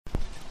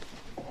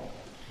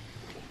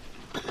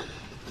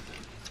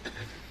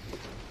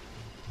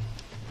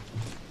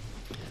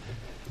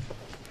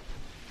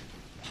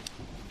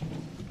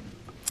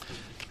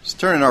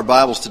Turn in our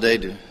Bibles today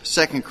to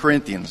 2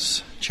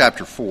 Corinthians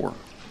chapter 4.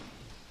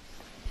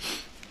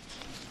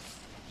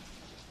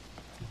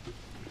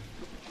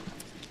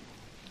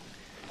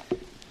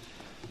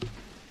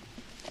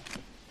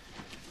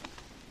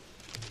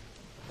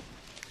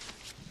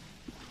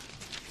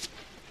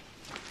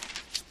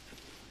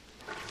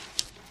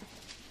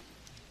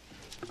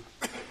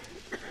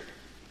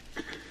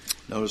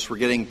 Notice we're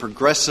getting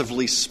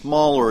progressively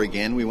smaller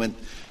again. We went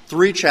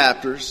 3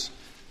 chapters,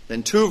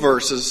 then 2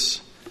 verses.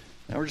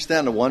 Now we're just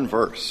down to 1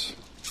 verse.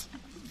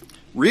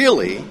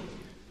 Really,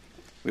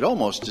 we'd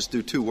almost just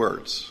do 2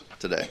 words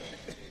today.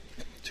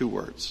 2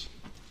 words.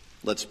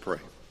 Let's pray.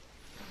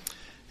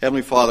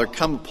 Heavenly Father,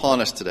 come upon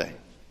us today,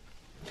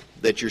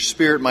 that your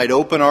Spirit might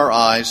open our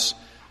eyes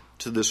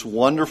to this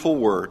wonderful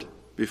word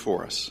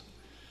before us,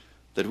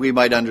 that we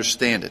might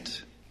understand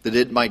it, that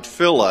it might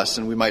fill us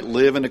and we might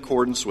live in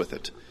accordance with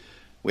it.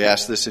 We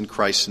ask this in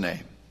Christ's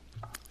name.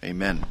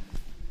 Amen.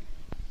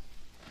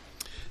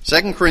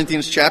 2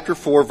 Corinthians chapter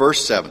 4,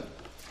 verse 7.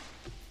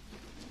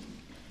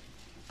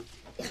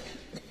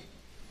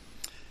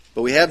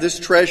 But we have this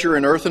treasure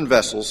in earthen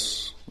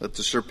vessels, that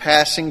the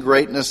surpassing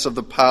greatness of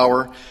the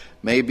power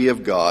may be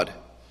of God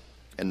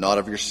and not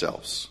of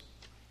yourselves.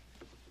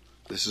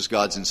 This is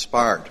God's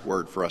inspired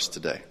word for us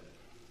today.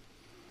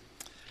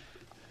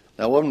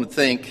 Now, one would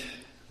think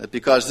that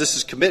because this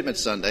is Commitment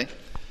Sunday,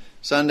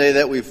 Sunday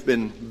that we've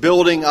been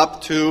building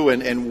up to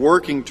and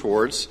working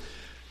towards,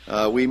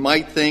 we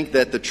might think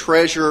that the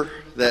treasure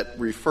that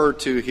referred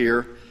to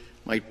here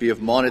might be of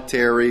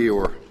monetary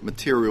or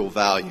material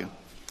value.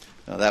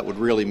 That would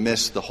really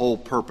miss the whole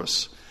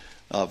purpose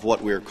of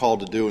what we are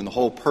called to do, and the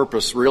whole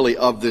purpose really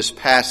of this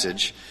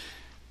passage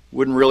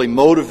wouldn't really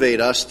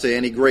motivate us to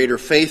any greater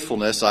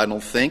faithfulness, I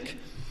don't think.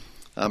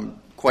 I'm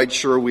quite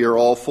sure we are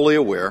all fully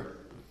aware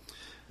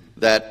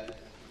that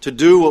to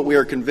do what we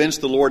are convinced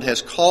the Lord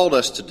has called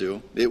us to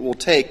do, it will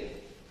take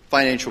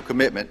financial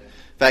commitment.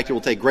 In fact, it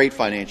will take great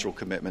financial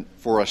commitment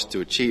for us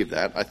to achieve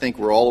that. I think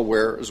we're all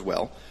aware as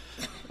well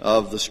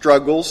of the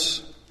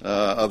struggles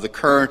of the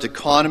current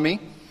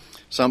economy.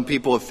 Some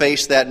people have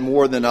faced that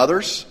more than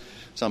others.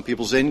 Some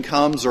people's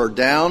incomes are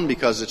down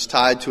because it's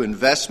tied to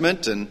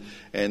investment, and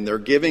their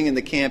giving in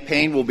the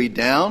campaign will be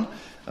down.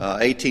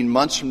 18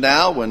 months from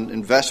now, when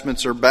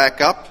investments are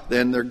back up,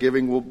 then their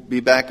giving will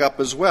be back up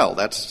as well.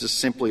 That's just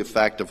simply a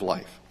fact of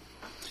life.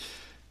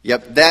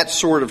 Yet that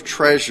sort of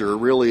treasure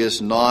really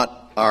is not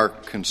our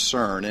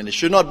concern, and it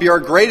should not be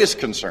our greatest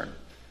concern.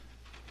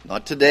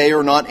 Not today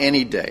or not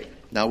any day.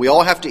 Now, we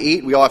all have to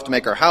eat, we all have to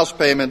make our house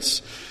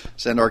payments,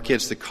 send our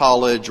kids to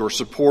college, or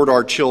support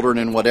our children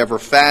in whatever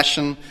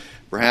fashion.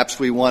 Perhaps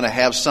we want to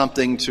have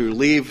something to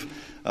leave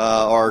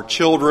our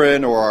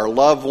children or our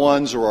loved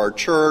ones or our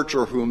church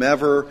or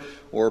whomever,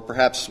 or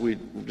perhaps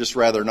we'd just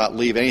rather not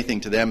leave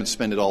anything to them and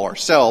spend it all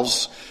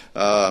ourselves.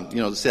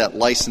 That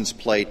license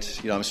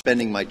plate, I'm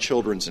spending my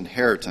children's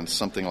inheritance,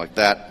 something like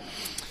that.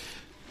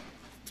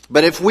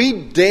 But if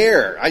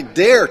I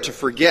dare to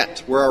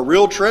forget where our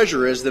real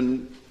treasure is,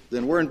 then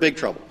we're in big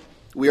trouble.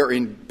 We are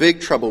in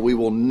big trouble. We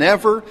will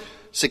never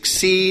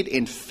succeed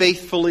in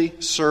faithfully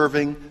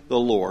serving the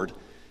Lord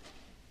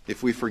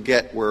if we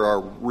forget where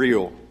our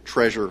real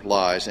treasure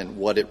lies and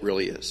what it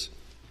really is.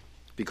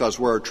 Because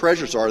where our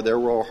treasures are, there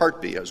will our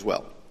heart be as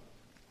well.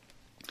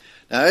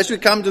 Now, as we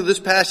come to this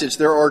passage,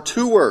 there are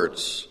 2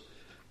 words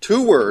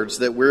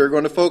that we're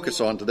going to focus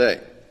on today.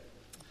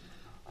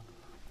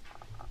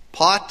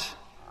 Pot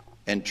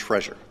and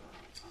treasure.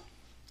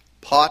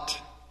 Pot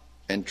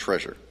and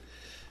treasure.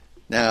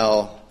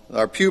 Now,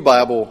 our Pew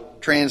Bible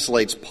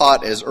translates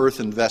pot as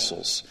earthen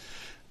vessels,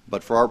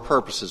 but for our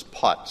purposes,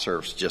 pot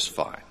serves just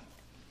fine.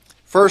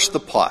 First, the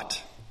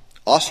pot.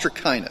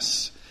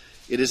 Ostrakinus.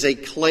 It is a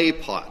clay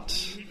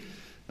pot.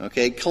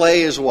 Okay,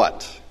 clay is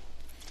what?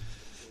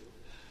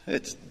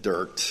 It's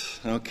dirt.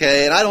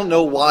 Okay, and I don't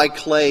know why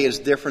clay is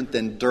different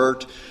than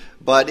dirt,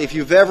 but if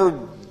you've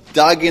ever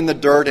dug in the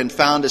dirt and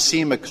found a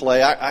seam of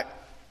clay, I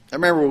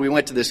remember we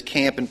went to this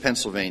camp in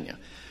Pennsylvania,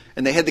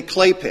 and they had the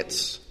clay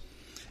pits.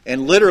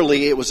 And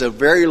literally, it was a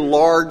very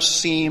large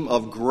seam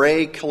of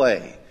gray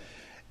clay.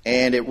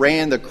 And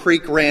the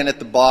creek ran at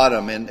the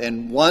bottom.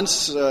 And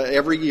once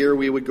every year,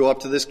 we would go up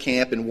to this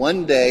camp, and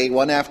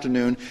one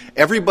afternoon,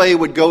 everybody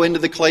would go into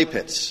the clay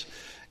pits.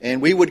 And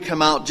we would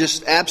come out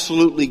just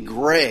absolutely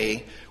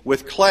gray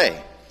with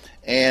clay.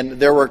 And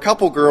there were a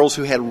couple girls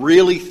who had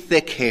really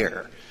thick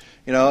hair.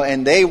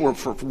 And they were,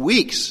 for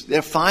weeks,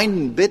 they're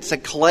finding bits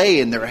of clay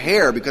in their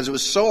hair because it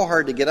was so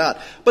hard to get out.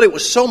 But it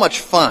was so much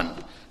fun,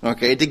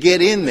 to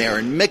get in there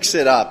and mix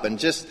it up and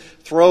just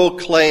throw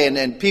clay,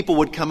 and people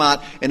would come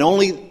out, and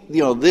only,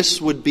 this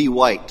would be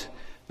white,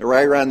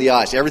 right around the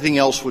eyes. Everything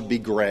else would be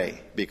gray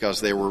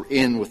because they were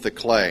in with the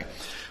clay.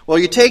 Well,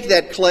 you take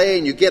that clay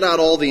and you get out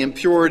all the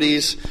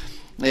impurities,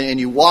 and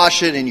you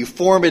wash it and you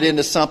form it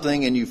into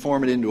something, and you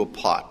form it into a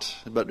pot.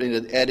 But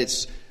at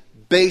its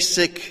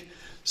basic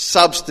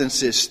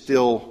substance is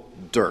still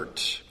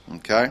dirt.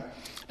 Okay?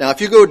 Now, if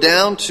you go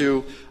down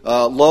to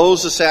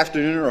Lowe's this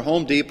afternoon or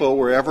Home Depot,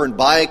 wherever, and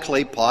buy a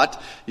clay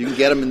pot, you can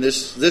get them in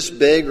this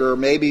big or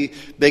maybe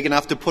big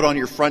enough to put on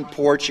your front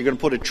porch. You're going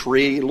to put a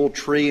little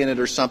tree in it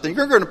or something.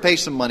 You're going to pay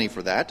some money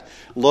for that.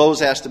 Lowe's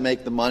has to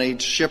make the money.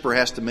 Shipper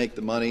has to make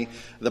the money.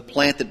 The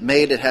plant that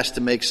made it has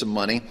to make some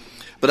money.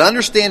 But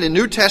understand, in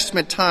New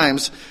Testament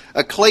times,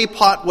 a clay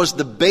pot was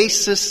the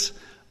basis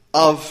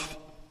of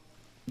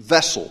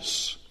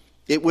vessels.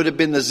 It would have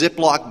been the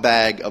Ziploc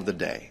bag of the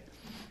day.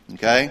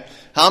 Okay?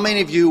 How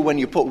many of you, when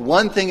you put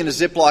one thing in a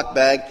Ziploc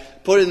bag,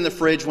 put it in the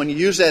fridge, when you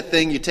use that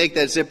thing, you take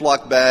that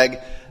Ziploc bag,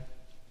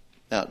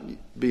 now,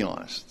 be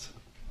honest.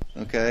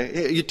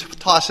 Okay? You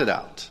toss it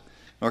out.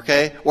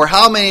 Okay? Or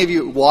how many of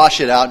you wash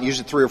it out and use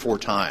it 3 or 4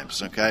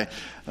 times? Okay?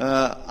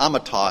 I'm a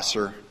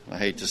tosser, I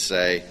hate to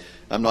say.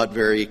 I'm not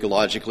very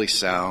ecologically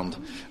sound.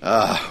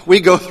 We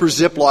go through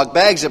Ziploc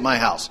bags at my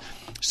house.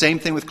 Same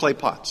thing with clay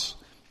pots.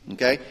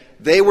 Okay?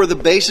 They were the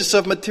basis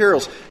of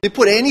materials. You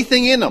put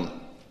anything in them.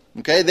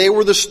 Okay? They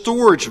were the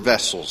storage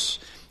vessels.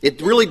 It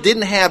really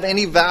didn't have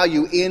any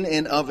value in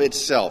and of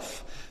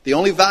itself. The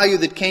only value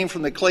that came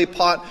from the clay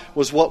pot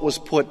was what was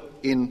put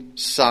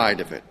inside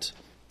of it.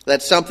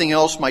 That something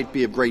else might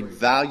be of great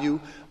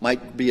value,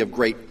 might be of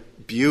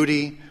great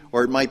beauty,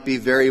 or it might be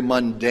very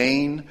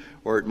mundane,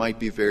 or it might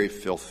be very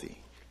filthy.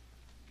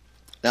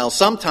 Now,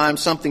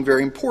 sometimes something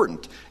very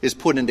important is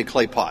put into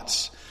clay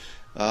pots.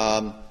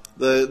 The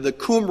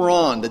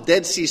Qumran, the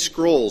Dead Sea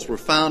Scrolls, were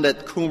found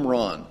at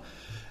Qumran.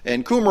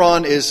 And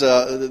Qumran is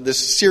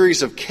this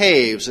series of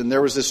caves, and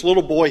there was this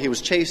little boy, he was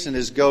chasing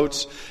his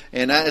goats,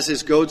 and as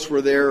his goats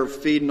were there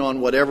feeding on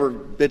whatever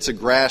bits of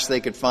grass they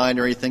could find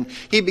or anything,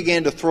 he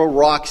began to throw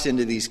rocks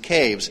into these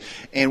caves.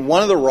 And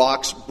one of the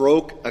rocks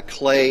broke a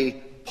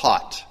clay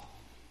pot.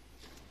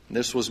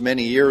 This was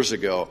many years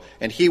ago.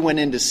 And he went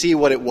in to see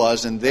what it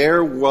was, and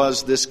there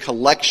was this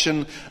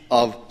collection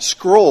of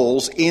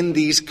scrolls in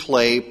these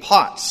clay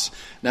pots.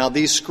 Now,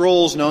 these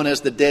scrolls, known as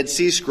the Dead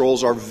Sea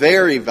Scrolls, are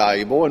very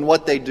valuable, and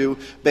what they do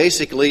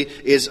basically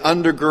is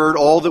undergird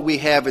all that we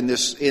have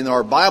in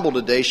our Bible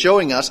today,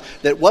 showing us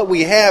that what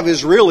we have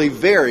is really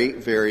very,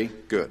 very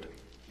good.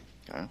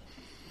 Okay?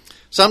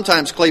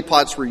 Sometimes clay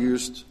pots were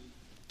used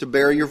to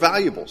bury your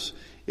valuables.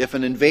 If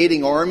an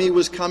invading army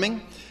was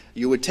coming,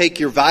 you would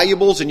take your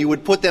valuables and you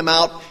would put them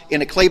out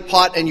in a clay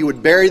pot and you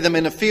would bury them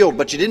in a field.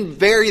 But you didn't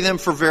bury them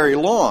for very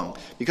long,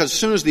 because as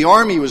soon as the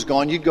army was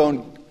gone, you'd go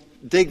and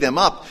dig them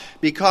up.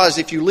 Because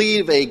if you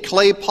leave a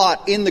clay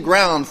pot in the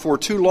ground for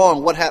too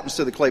long, what happens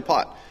to the clay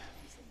pot?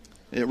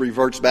 It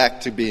reverts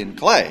back to being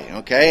clay,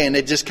 okay? And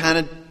it just kind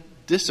of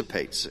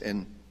dissipates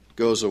and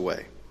goes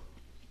away.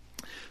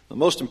 The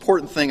most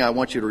important thing I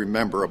want you to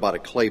remember about a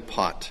clay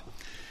pot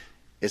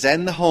is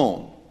in the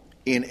home,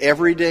 in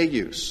everyday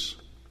use,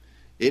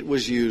 it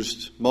was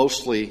used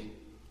mostly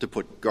to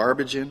put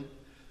garbage in,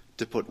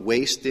 to put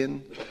waste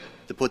in,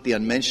 to put the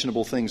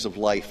unmentionable things of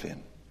life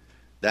in.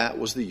 That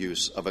was the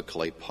use of a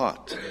clay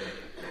pot.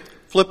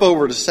 Flip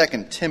over to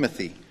 2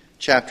 Timothy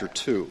chapter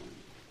 2.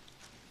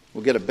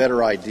 We'll get a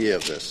better idea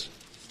of this.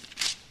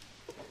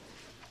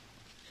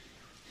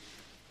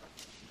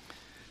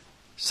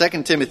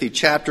 2 Timothy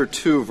chapter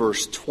 2,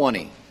 verse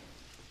 20.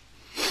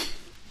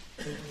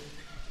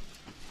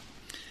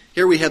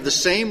 Here we have the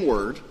same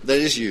word that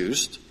is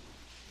used,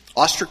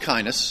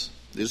 ostrachinus.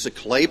 This is a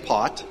clay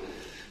pot,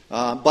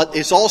 but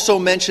it's also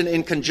mentioned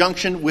in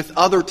conjunction with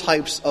other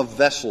types of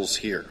vessels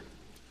here.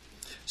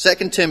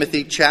 2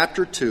 Timothy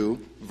chapter 2,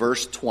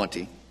 verse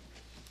 20. It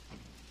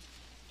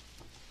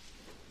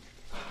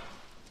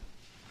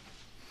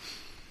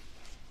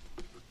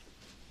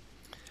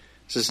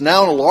says,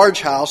 "Now in a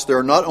large house there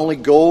are not only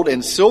gold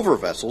and silver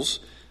vessels,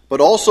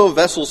 but also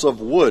vessels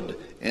of wood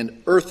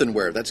and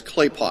earthenware," that's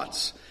clay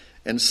pots,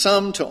 "and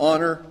some to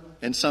honor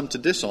and some to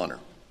dishonor."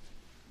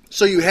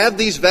 So you have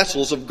these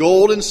vessels of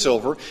gold and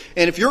silver,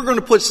 and if you're going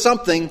to put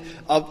something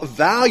of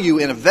value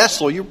in a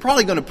vessel, you're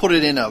probably going to put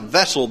it in a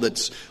vessel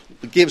that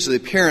gives the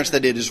appearance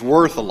that it is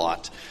worth a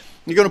lot.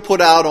 You're going to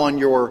put out on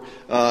your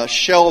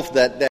shelf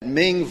that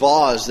Ming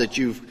vase that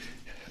you've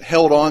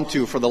held on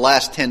to for the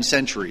last 10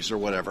 centuries or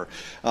whatever.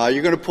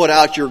 You're going to put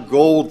out your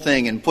gold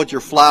thing and put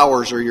your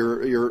flowers or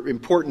your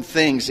important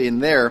things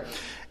in there.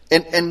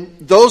 And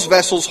those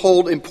vessels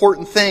hold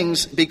important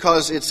things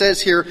because it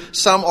says here,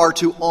 some are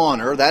to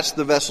honor, that's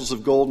the vessels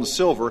of gold and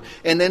silver,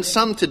 and then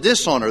some to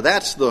dishonor,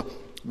 that's the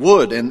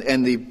wood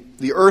and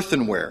the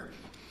earthenware.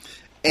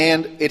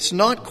 And it's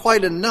not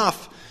quite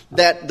enough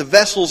that the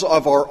vessels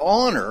of our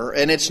honor,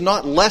 and it's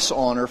not less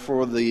honor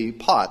for the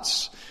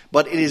pots,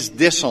 but it is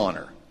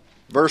dishonor.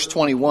 Verse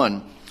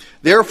 21,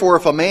 "Therefore,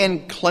 if a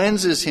man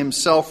cleanses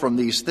himself from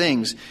these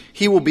things,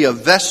 he will be a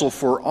vessel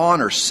for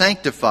honor,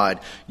 sanctified,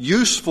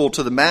 useful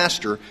to the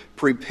master,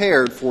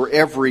 prepared for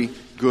every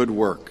good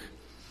work."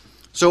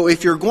 So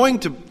if you're going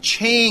to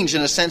change,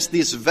 in a sense,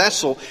 this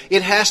vessel,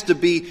 it has to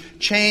be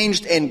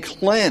changed and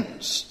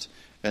cleansed.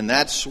 And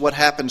that's what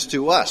happens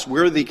to us.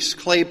 We're these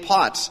clay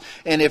pots.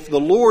 And if the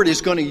Lord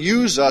is going to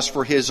use us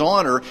for His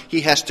honor,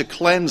 He has to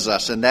cleanse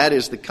us. And that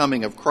is the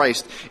coming of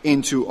Christ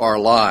into our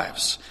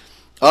lives.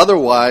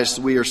 Otherwise,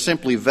 we are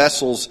simply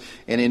vessels,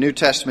 and in New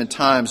Testament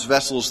times,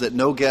 vessels that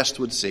no guest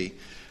would see.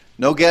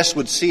 No guest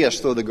would see us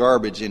throw the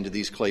garbage into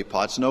these clay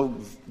pots. No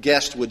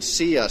guest would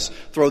see us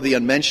throw the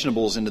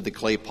unmentionables into the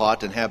clay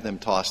pot and have them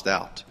tossed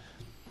out.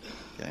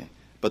 Okay?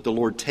 But the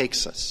Lord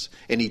takes us,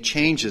 and He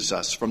changes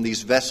us from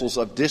these vessels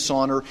of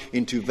dishonor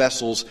into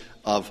vessels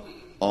of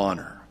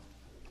honor.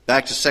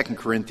 Back to 2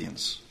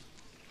 Corinthians.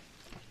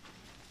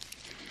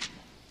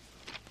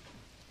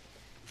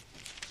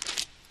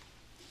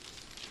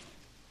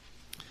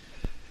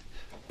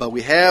 But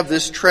we have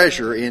this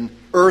treasure in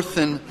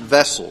earthen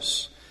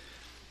vessels.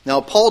 Now,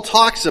 Paul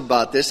talks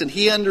about this, and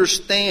he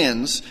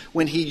understands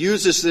when he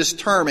uses this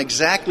term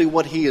exactly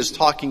what he is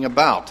talking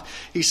about.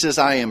 He says,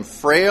 I am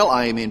frail,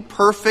 I am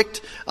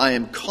imperfect, I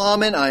am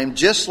common, I am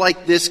just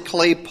like this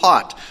clay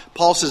pot.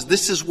 Paul says,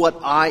 this is what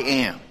I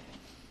am.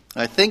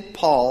 I think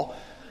Paul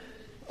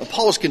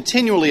is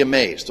continually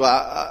amazed.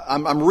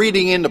 I'm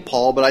reading into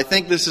Paul, but I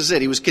think this is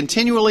it. He was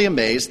continually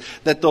amazed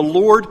that the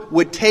Lord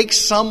would take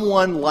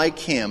someone like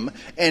him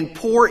and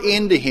pour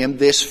into him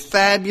this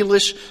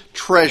fabulous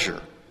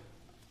treasure.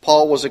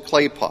 Paul was a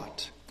clay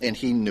pot, and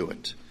he knew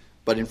it.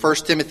 But in 1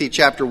 Timothy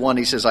chapter 1,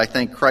 he says, I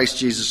thank Christ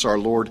Jesus our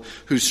Lord,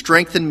 who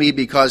strengthened me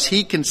because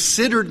he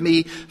considered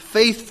me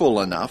faithful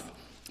enough,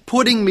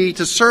 putting me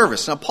to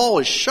service. Now, Paul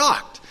is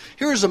shocked.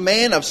 Here's a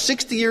man of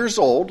 60 years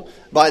old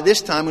by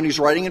this time when he's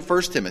writing in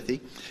 1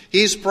 Timothy.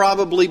 He's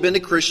probably been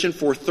a Christian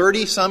for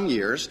 30-some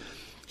years.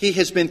 He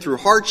has been through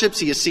hardships.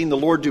 He has seen the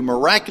Lord do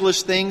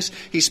miraculous things.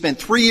 He spent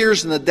 3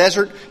 years in the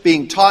desert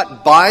being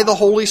taught by the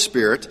Holy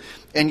Spirit.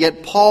 And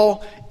yet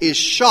Paul is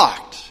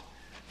shocked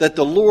that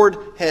the Lord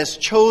has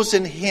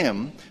chosen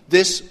him,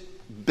 this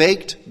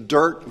baked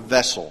dirt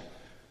vessel,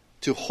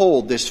 to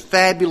hold this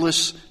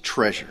fabulous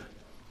treasure.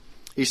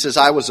 He says,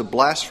 I was a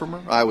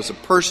blasphemer, I was a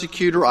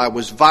persecutor, I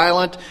was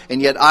violent,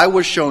 and yet I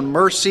was shown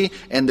mercy,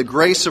 and the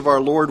grace of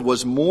our Lord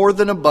was more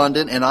than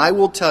abundant, and I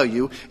will tell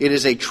you, it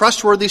is a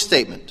trustworthy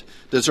statement,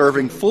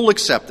 deserving full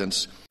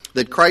acceptance,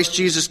 that Christ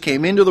Jesus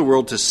came into the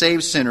world to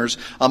save sinners,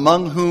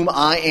 among whom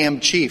I am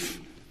chief.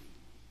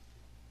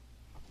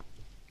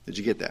 Did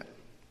you get that?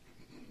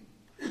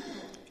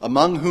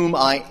 Among whom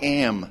I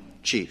am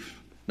chief.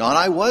 Not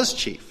I was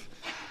chief.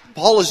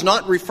 Paul is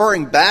not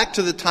referring back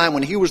to the time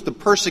when he was the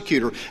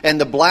persecutor and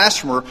the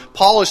blasphemer.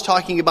 Paul is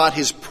talking about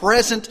his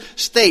present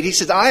state. He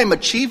says, I am a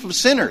chief of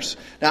sinners.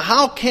 Now,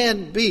 how can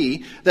it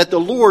be that the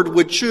Lord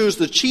would choose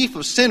the chief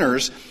of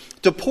sinners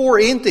to pour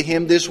into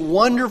him this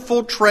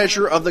wonderful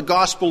treasure of the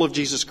gospel of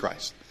Jesus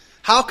Christ?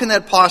 How can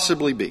that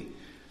possibly be?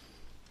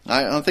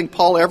 I don't think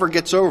Paul ever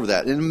gets over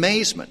that in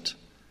amazement,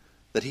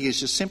 that he is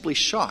just simply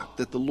shocked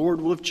that the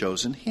Lord will have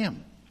chosen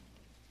him.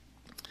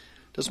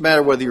 Doesn't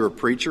matter whether you're a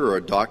preacher or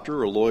a doctor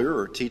or a lawyer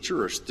or a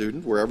teacher or a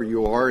student, wherever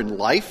you are in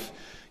life,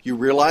 you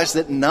realize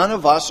that none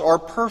of us are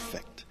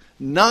perfect.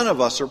 None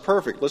of us are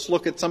perfect. Let's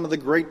look at some of the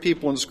great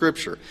people in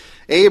Scripture.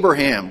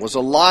 Abraham was a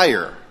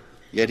liar,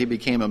 yet he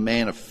became a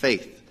man of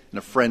faith and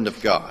a friend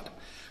of God.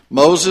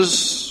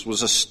 Moses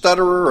was a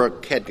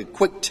stutterer, had a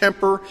quick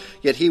temper,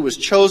 yet he was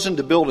chosen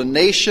to build a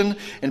nation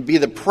and be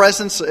in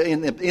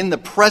the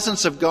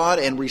presence of God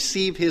and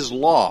receive his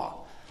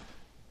law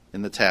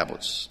in the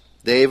tablets.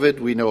 David,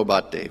 we know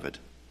about David.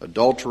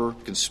 Adulterer,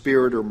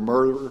 conspirator,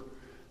 murderer,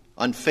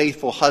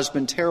 unfaithful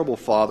husband, terrible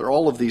father,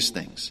 all of these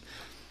things.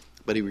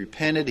 But he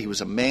repented. He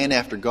was a man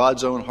after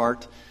God's own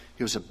heart.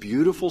 He was a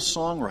beautiful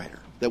songwriter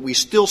that we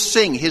still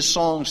sing his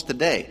songs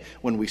today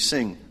when we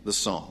sing the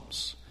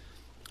Psalms.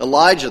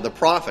 Elijah, the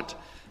prophet.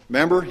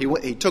 Remember,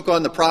 he took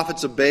on the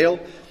prophets of Baal.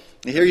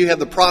 And here you have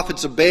the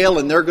prophets of Baal,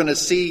 and they're going to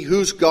see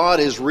whose God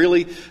is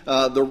really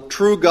the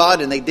true God,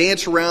 and they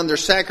dance around their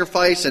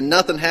sacrifice, and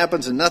nothing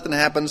happens, and nothing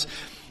happens.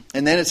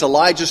 And then it's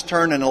Elijah's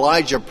turn, and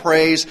Elijah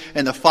prays,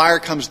 and the fire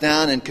comes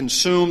down and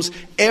consumes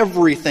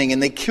everything,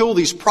 and they kill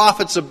these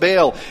prophets of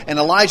Baal. And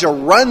Elijah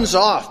runs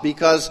off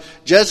because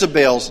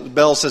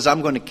Jezebel says,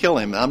 I'm going to kill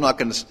him, and I'm not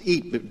going to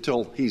eat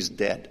until he's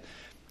dead.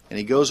 And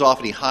he goes off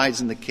and he hides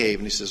in the cave,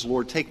 and he says,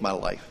 Lord, take my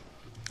life.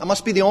 I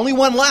must be the only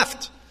one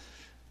left.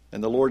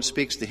 And the Lord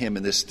speaks to him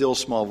in this still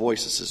small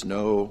voice and says,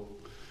 no,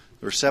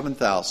 there are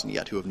 7,000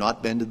 yet who have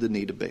not bended the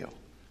knee to Baal.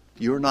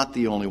 You're not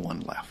the only one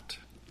left.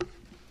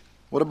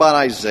 What about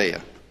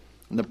Isaiah?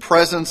 In the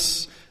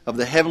presence of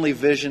the heavenly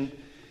vision,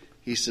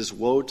 he says,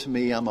 woe to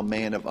me, I'm a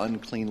man of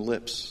unclean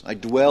lips. I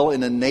dwell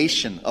in a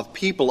nation of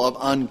people of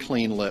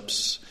unclean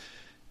lips.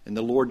 And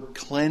the Lord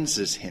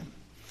cleanses him,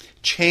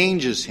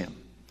 changes him.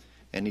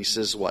 And he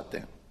says what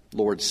then?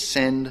 Lord,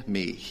 send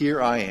me.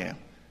 Here I am.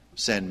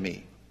 Send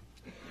me.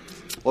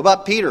 What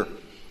about Peter?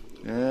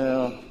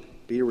 Well,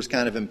 Peter was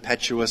kind of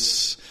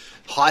impetuous,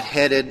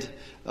 hot-headed,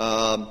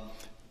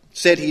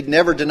 said he'd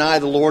never deny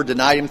the Lord,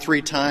 denied him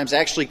 3 times,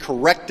 actually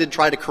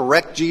tried to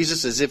correct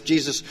Jesus as if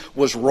Jesus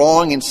was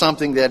wrong in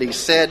something that he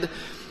said.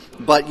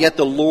 But yet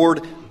the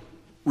Lord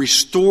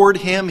restored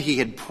him. He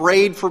had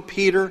prayed for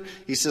Peter.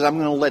 He says, I'm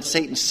going to let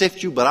Satan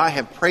sift you, but I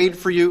have prayed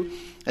for you.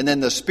 And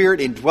then the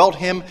Spirit indwelt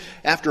him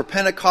after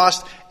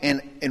Pentecost.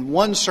 And in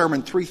one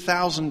sermon,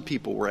 3,000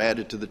 people were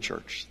added to the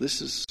church.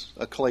 This is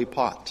a clay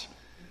pot.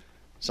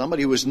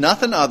 Somebody who was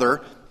nothing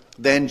other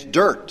than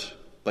dirt.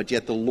 But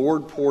yet the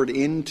Lord poured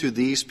into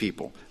these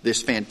people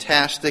this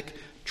fantastic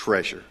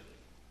treasure.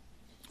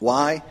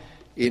 Why?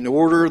 In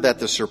order that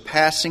the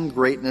surpassing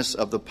greatness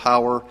of the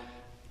power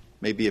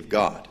may be of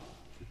God.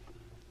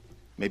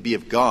 May be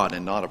of God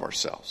and not of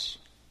ourselves.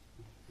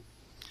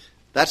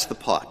 That's the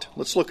pot.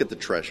 Let's look at the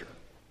treasure.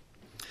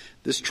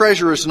 This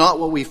treasure is not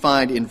what we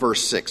find in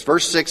verse 6.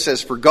 Verse 6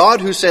 says, "For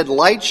God who said,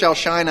 'Light shall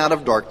shine out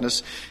of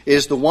darkness,'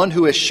 is the one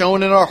who has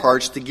shown in our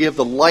hearts to give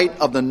the light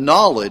of the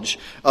knowledge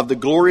of the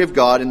glory of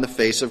God in the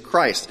face of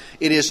Christ."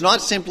 It is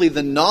not simply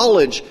the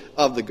knowledge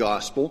of the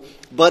gospel,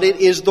 but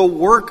it is the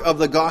work of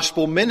the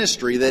gospel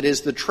ministry that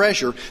is the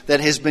treasure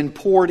that has been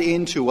poured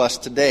into us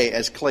today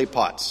as clay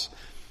pots,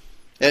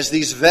 as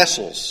these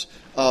vessels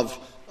of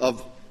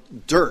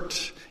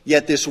dirt.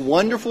 Yet this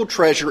wonderful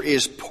treasure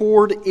is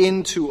poured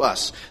into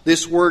us.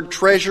 This word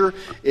treasure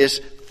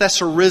is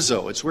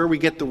thesaurizo. It's where we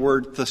get the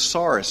word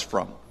thesaurus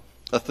from.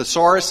 A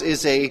thesaurus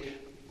is a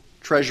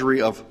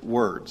treasury of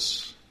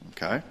words.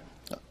 Okay?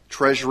 A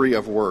treasury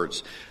of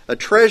words. A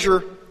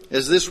treasure,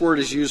 as this word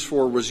is used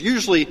for, was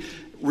usually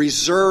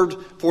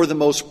reserved for the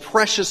most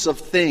precious of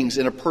things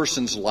in a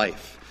person's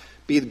life.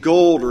 Be it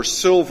gold or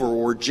silver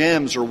or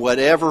gems or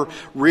whatever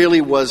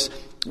really was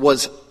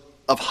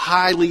of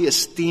highly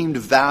esteemed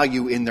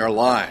value in their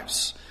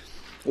lives.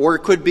 Or it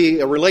could be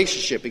a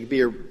relationship. It could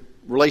be a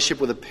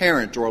relationship with a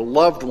parent or a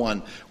loved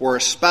one or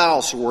a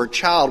spouse or a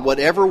child.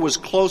 Whatever was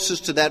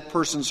closest to that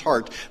person's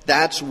heart,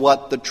 that's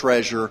what the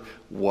treasure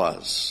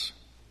was.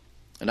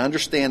 And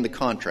understand the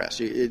contrast.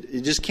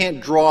 You just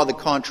can't draw the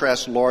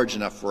contrast large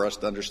enough for us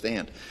to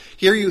understand.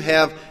 Here you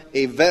have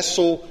a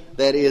vessel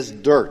that is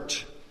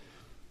dirt.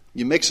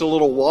 You mix a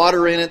little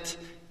water in it,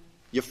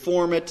 you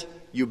form it,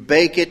 you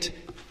bake it,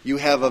 you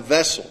have a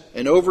vessel.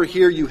 And over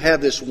here you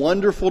have this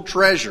wonderful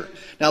treasure.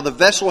 Now the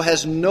vessel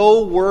has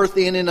no worth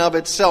in and of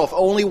itself.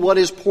 Only what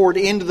is poured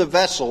into the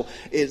vessel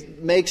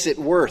makes it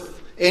worth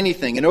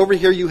anything. And over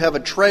here you have a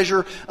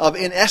treasure of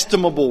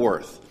inestimable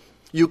worth.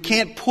 You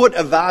can't put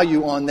a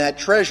value on that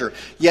treasure.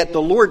 Yet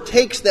the Lord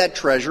takes that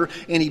treasure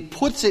and He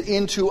puts it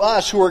into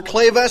us who are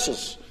clay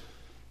vessels.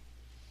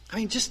 I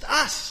mean, just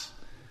us.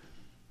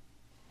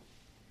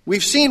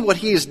 We've seen what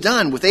He has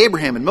done with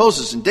Abraham and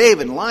Moses and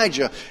David and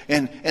Elijah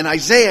and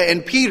Isaiah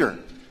and Peter.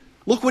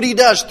 Look what He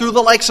does through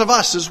the likes of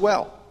us as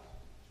well.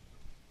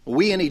 Are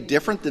we any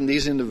different than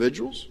these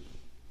individuals?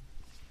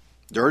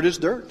 Dirt is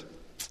dirt.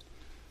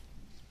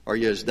 Are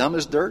you as dumb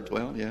as dirt?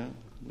 Well, yeah.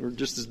 We're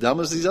just as dumb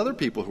as these other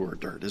people who are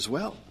dirt as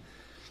well.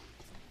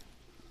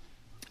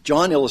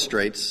 John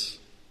illustrates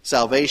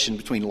salvation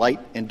between light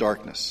and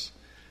darkness,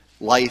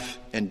 life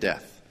and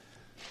death.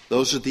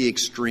 Those are the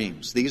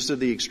extremes. These are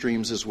the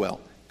extremes as well.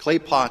 Clay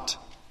pot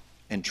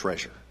and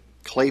treasure.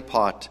 Clay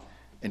pot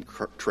and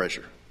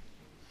treasure.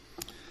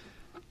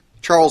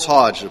 Charles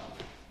Hodge, a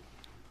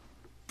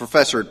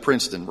professor at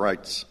Princeton,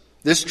 writes,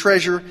 "This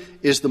treasure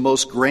is the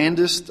most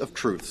grandest of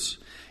truths.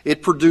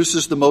 It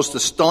produces the most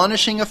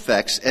astonishing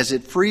effects as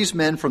it frees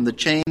men from the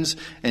chains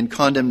and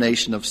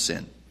condemnation of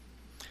sin.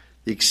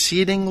 The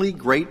exceedingly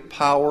great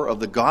power of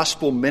the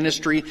gospel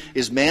ministry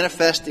is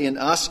manifest in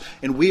us,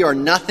 and we are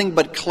nothing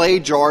but clay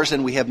jars,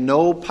 and we have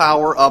no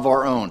power of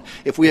our own.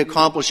 If we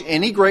accomplish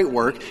any great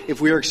work, if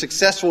we are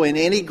successful in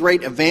any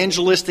great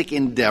evangelistic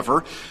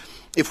endeavor,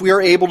 if we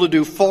are able to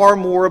do far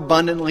more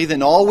abundantly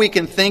than all we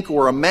can think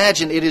or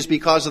imagine, it is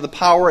because of the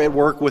power at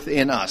work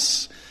within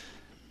us.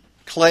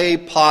 Clay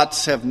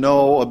pots have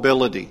no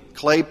ability.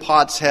 Clay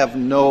pots have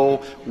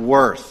no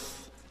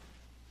worth.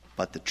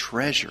 But the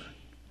treasure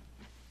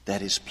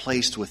that is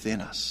placed within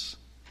us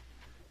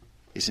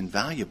is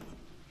invaluable.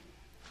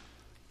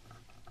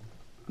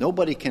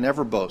 Nobody can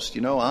ever boast,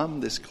 I'm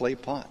this clay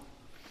pot.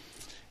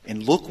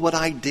 And look what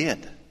I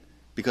did.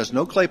 Because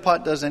no clay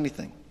pot does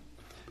anything.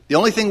 The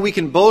only thing we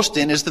can boast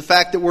in is the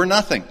fact that we're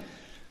nothing.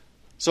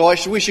 So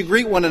we should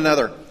greet one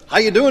another. How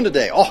you doing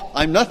today? Oh,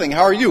 I'm nothing.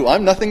 How are you?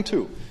 I'm nothing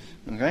too.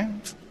 Okay?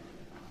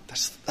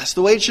 That's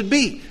the way it should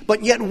be.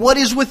 But yet what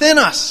is within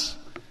us?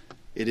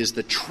 It is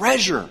the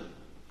treasure.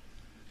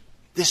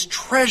 This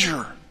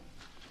treasure.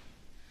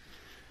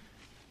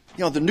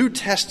 The New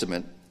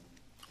Testament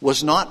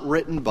was not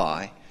written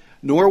by,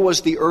 nor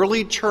was the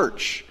early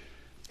church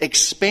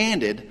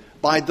expanded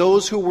by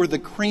those who were the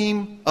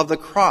cream of the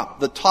crop,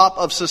 the top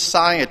of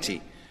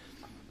society.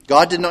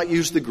 God did not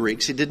use the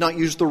Greeks. He did not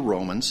use the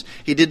Romans.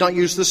 He did not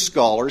use the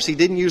scholars. He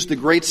didn't use the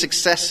great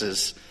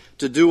successes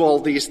to do all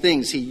these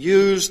things. He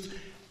used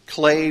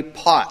clay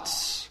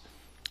pots.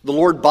 The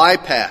Lord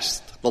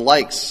bypassed the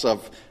likes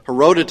of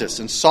Herodotus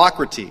and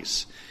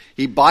Socrates.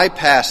 He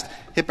bypassed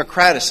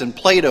Hippocrates and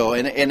Plato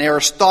and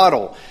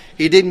Aristotle.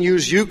 He didn't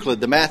use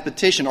Euclid, the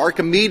mathematician,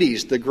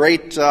 Archimedes, the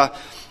great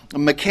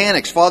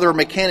mechanics, father of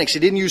mechanics. He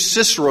didn't use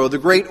Cicero, the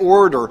great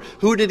orator.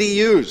 Who did he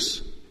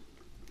use?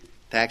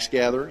 Tax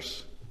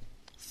gatherers,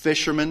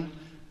 fishermen,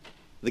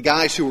 the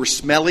guys who were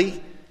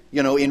smelly,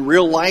 in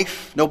real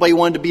life. Nobody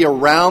wanted to be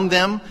around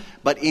them.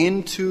 But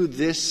into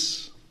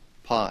this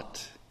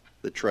pot,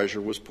 the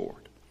treasure was poured.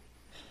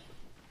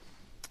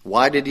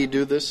 Why did he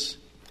do this?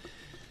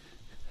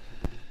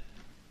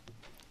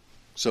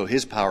 so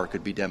His power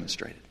could be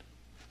demonstrated.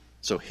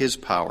 So His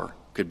power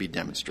could be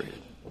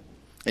demonstrated.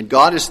 And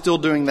God is still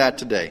doing that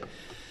today.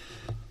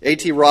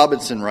 A.T.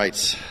 Robinson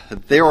writes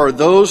that there are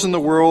those in the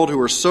world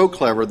who are so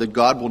clever that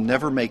God will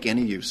never make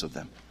any use of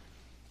them.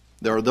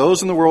 There are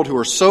those in the world who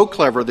are so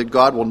clever that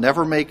God will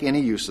never make any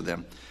use of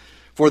them.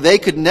 For they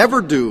could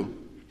never do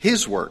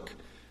His work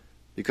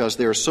because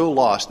they are so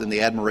lost in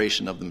the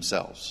admiration of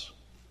themselves.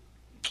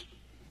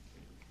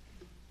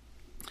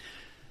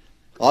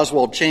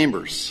 Oswald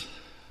Chambers,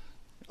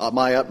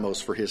 my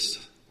utmost for his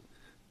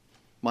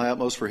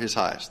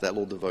highest, that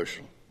little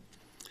devotional.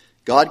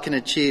 God can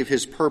achieve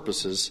His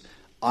purposes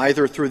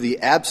either through the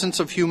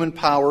absence of human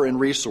power and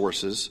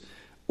resources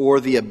or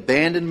the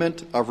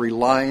abandonment of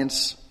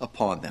reliance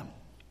upon them.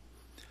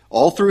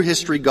 All through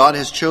history, God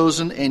has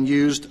chosen and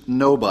used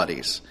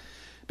nobodies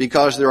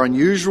because their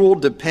unusual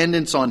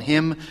dependence on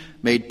Him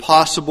made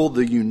possible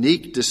the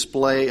unique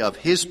display of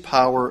His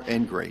power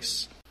and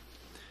grace.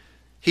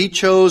 He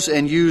chose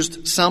and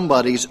used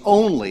somebodies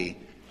only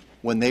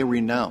when they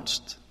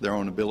renounced their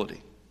own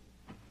ability.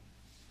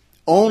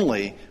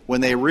 Only when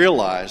they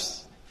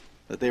realized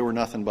that they were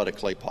nothing but a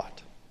clay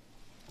pot.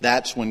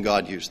 That's when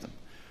God used them.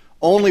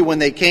 Only when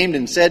they came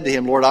and said to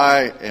Him, Lord,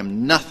 I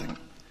am nothing,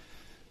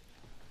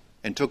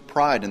 and took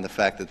pride in the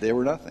fact that they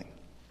were nothing,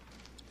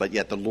 but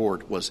yet the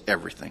Lord was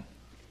everything.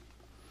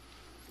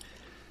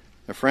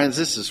 Now, friends,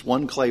 this is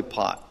one clay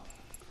pot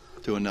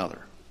to another.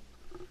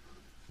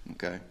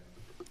 Okay?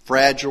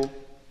 Fragile,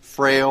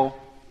 frail,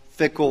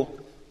 fickle,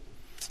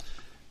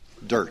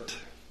 dirt.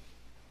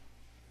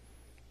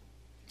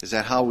 Is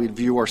that how we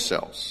view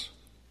ourselves?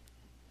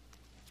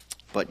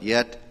 But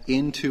yet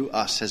into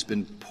us has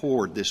been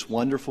poured this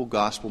wonderful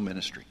gospel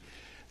ministry.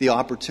 The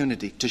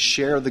opportunity to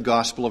share the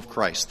gospel of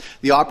Christ.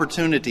 The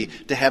opportunity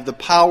to have the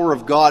power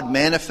of God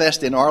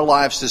manifest in our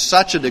lives to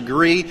such a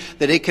degree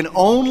that it can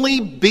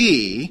only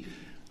be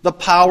the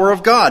power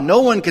of God.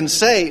 No one can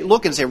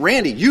look and say,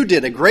 Randy, you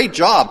did a great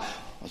job.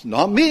 It's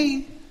not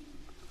me.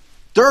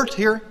 Dirt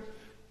here.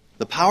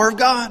 The power of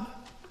God.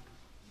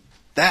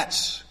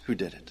 That's who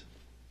did it.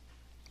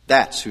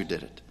 That's who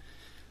did it.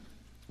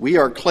 We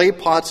are clay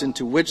pots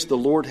into which the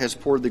Lord has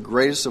poured the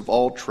greatest of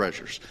all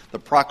treasures, the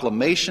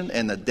proclamation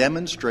and the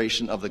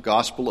demonstration of the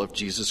gospel of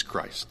Jesus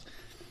Christ.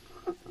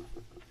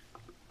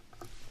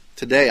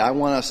 Today, I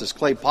want us as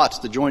clay pots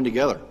to join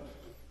together.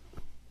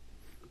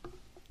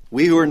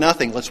 We who are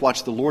nothing, let's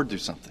watch the Lord do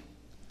something.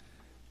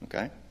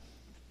 Okay?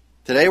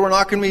 Today, we're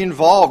not going to be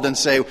involved and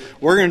say,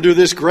 we're going to do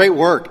this great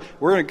work.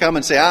 We're going to come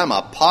and say, I'm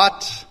a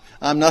pot,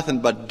 I'm nothing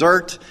but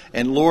dirt,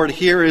 and Lord,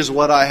 here is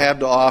what I have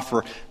to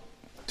offer.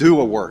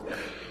 Do a work.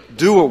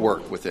 Do a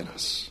work within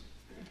us.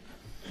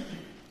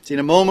 See, in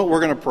a moment we're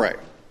going to pray.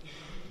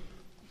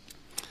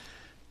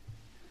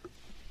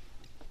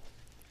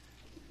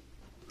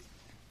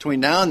 Between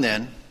now and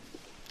then,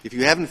 if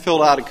you haven't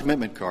filled out a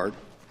commitment card,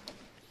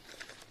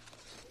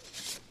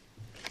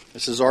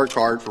 this is our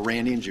card for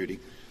Randy and Judy.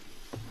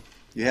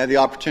 You have the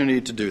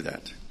opportunity to do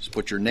that. Just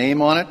put your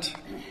name on it,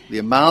 the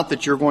amount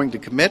that you're going to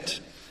commit.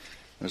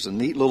 There's a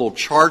neat little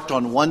chart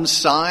on one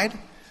side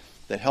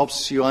that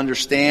helps you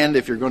understand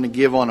if you're going to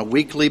give on a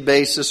weekly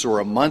basis or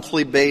a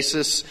monthly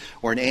basis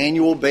or an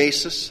annual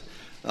basis.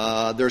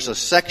 There's a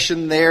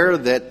section there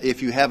that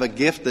if you have a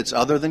gift that's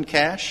other than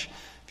cash,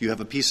 if you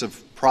have a piece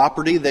of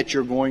property that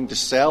you're going to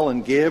sell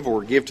and give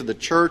or give to the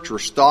church or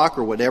stock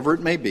or whatever it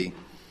may be,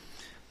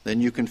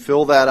 then you can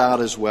fill that out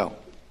as well.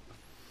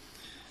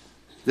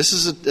 This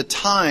is a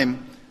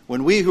time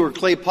when we who are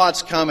clay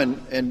pots come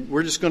and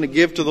we're just going to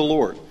give to the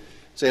Lord.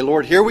 Say,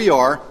 Lord, here we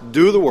are,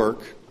 do the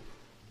work.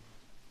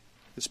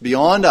 It's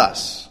beyond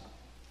us.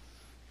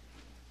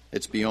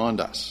 It's beyond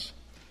us.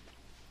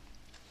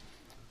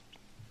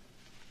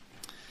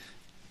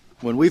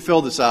 When we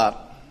filled this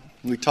out,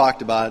 we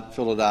talked about it,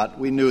 filled it out,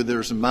 we knew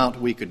there's an amount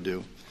we could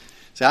do.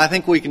 Say, I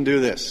think we can do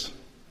this.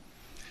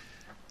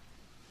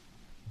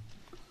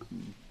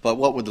 But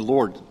what would the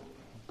Lord,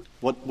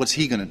 what's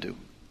He going to do?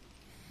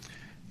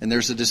 And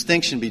there's a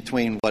distinction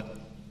between what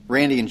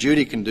Randy and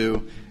Judy can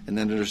do and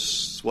then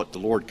there's what the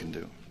Lord can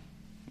do.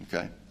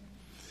 Okay?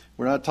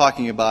 We're not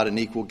talking about an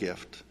equal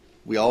gift.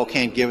 We all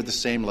can't give at the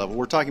same level.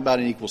 We're talking about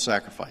an equal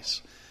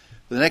sacrifice.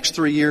 For the next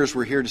 3 years,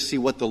 we're here to see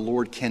what the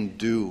Lord can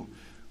do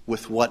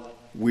with what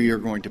we are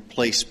going to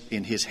place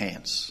in His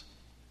hands.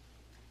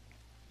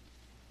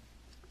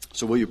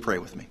 So will you pray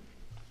with me?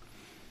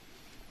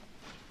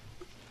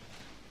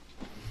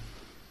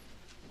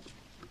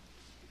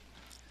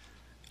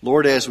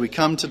 Lord, as we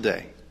come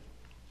today,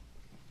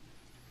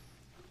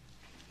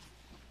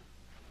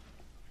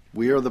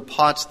 we are the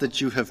pots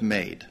that you have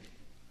made.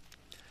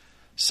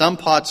 Some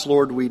pots,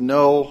 Lord, we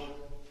know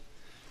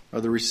are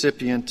the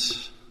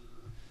recipient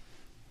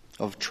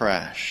of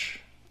trash.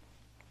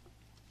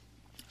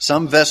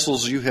 Some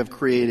vessels you have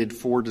created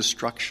for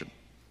destruction.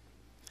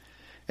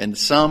 And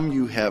some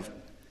you have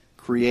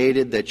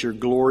created that your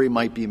glory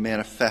might be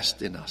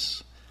manifest in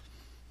us.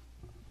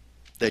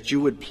 That you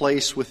would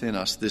place within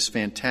us this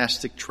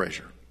fantastic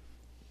treasure.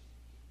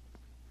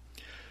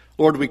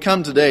 Lord, we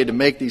come today to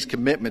make these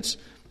commitments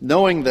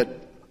knowing that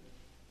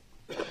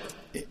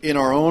in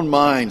our own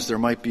minds there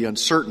might be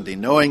uncertainty,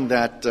 knowing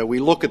that we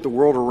look at the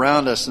world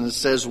around us and it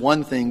says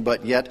one thing,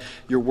 but yet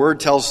your word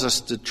tells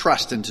us to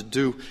trust and to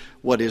do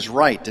what is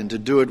right and to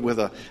do it with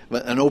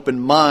an open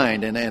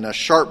mind and a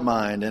sharp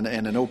mind and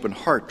an open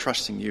heart,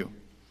 trusting you.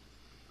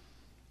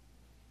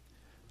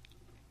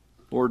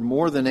 Lord,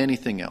 more than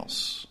anything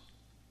else,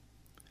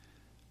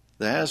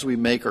 that as we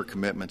make our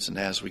commitments and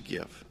as we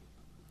give,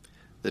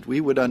 that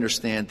we would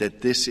understand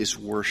that this is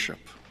worship.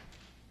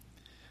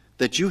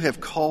 That you have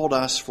called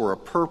us for a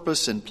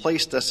purpose and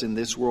placed us in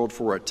this world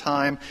for a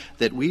time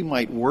that we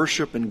might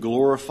worship and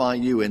glorify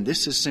you. And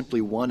this is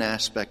simply one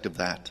aspect of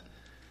that.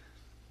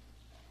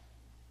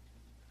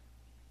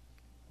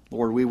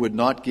 Lord, we would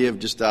not give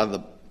just out of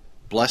the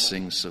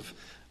blessings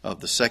of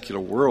the secular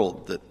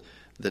world that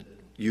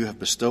you have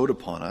bestowed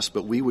upon us,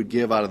 but we would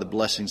give out of the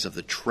blessings of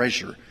the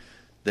treasure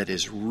that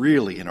is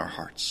really in our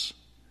hearts.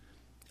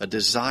 A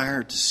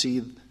desire to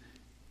see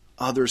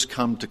others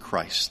come to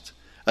Christ.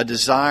 A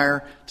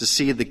desire to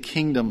see the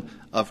kingdom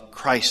of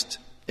Christ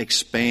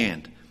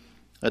expand.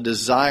 A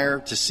desire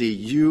to see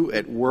you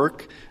at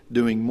work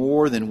doing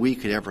more than we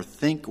could ever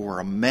think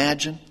or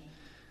imagine.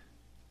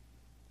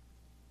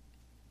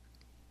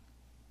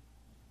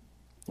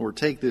 Lord,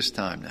 take this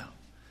time now,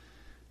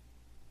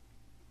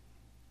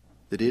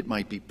 that it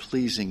might be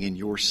pleasing in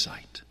your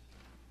sight.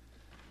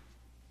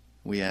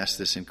 We ask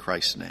this in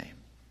Christ's name.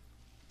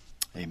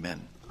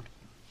 Amen.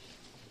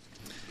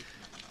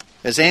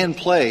 As Ann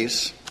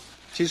plays,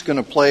 she's going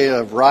to play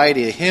a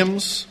variety of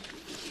hymns.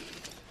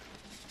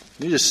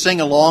 You just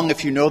sing along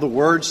if you know the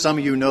words. Some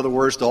of you know the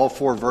words to all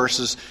 4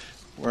 verses.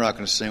 We're not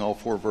going to sing all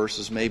 4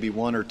 verses, maybe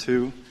 1 or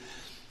 2.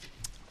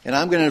 And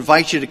I'm going to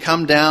invite you to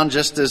come down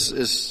just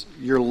as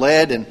you're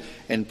led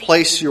and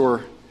place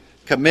your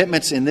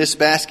commitments in this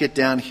basket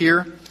down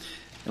here.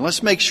 And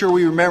let's make sure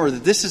we remember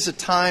that this is a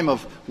time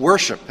of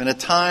worship and a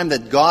time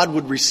that God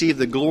would receive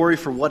the glory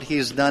for what He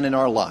has done in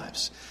our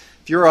lives.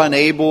 If you're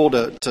unable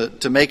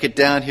to make it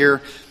down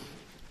here,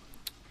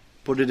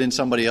 put it in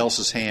somebody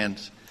else's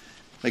hands.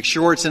 Make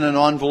sure it's in an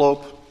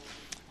envelope.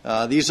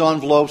 These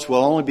envelopes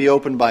will only be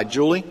opened by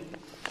Julie.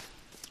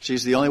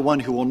 She's the only one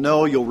who will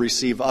know. You'll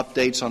receive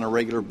updates on a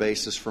regular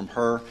basis from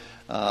her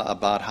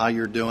about how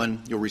you're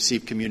doing. You'll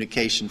receive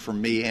communication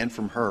from me and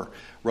from her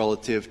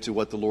relative to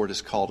what the Lord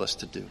has called us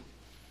to do.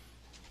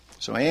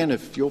 So, Ann,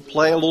 if you'll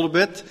play a little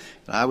bit,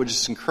 I would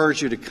just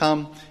encourage you to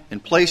come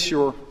and place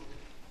your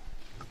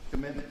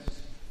commitments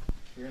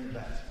here in the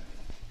back.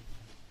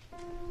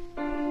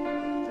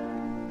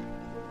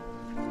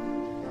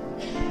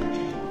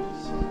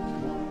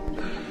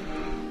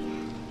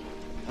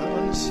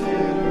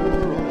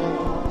 Consider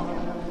all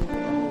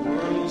the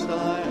worlds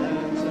thy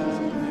hands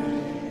have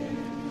made.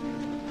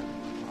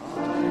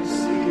 I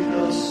see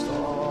the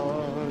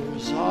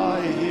stars,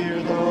 I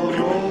hear the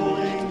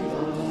rolling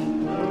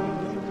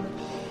thunder,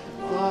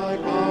 like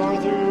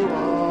are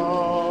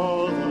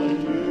throughout the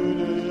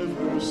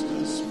universe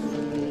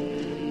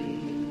displayed.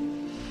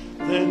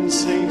 Then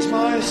sings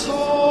my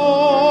soul.